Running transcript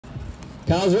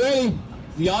Kyle's ready.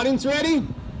 The audience ready?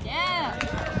 Yeah.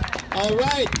 All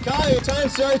right, Kyle, your time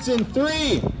starts in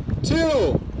 3,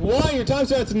 2, 1. Your time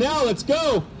starts now. Let's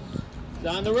go.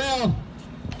 Down the rail.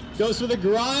 Goes for the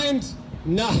grind.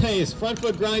 Nice. Front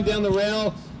foot grind down the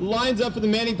rail. Lines up for the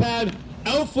mani pad.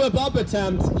 Out flip up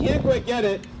attempt. Can't quite get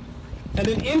it. And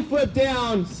then in flip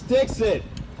down. Sticks it.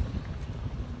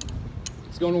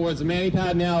 It's going towards the mani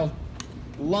pad now.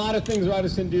 A lot of things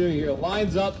riders can do here.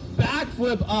 Lines up. Back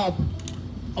flip up.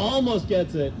 Almost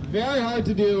gets it. Very hard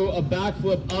to do a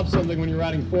backflip up something when you're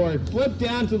riding forward. Flip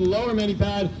down to the lower mani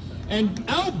pad and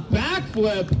out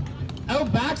backflip,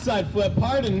 out backside flip,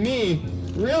 pardon me.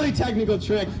 Really technical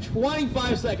trick.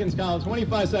 25 seconds, Kyle,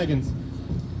 25 seconds.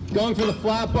 Going for the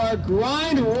flat bar,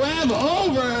 grind, rev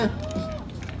over.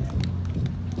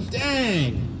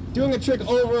 Dang. Doing a trick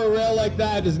over a rail like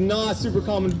that is not super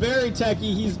common. Very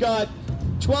techy. He's got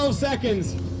 12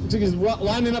 seconds. Looks like he's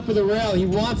lining up for the rail. He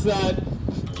wants that.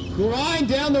 Grind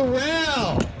down the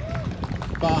rail.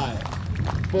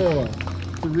 5, 4,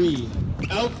 3.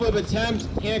 Out flip attempt.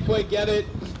 Can't quite get it.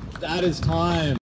 That is time.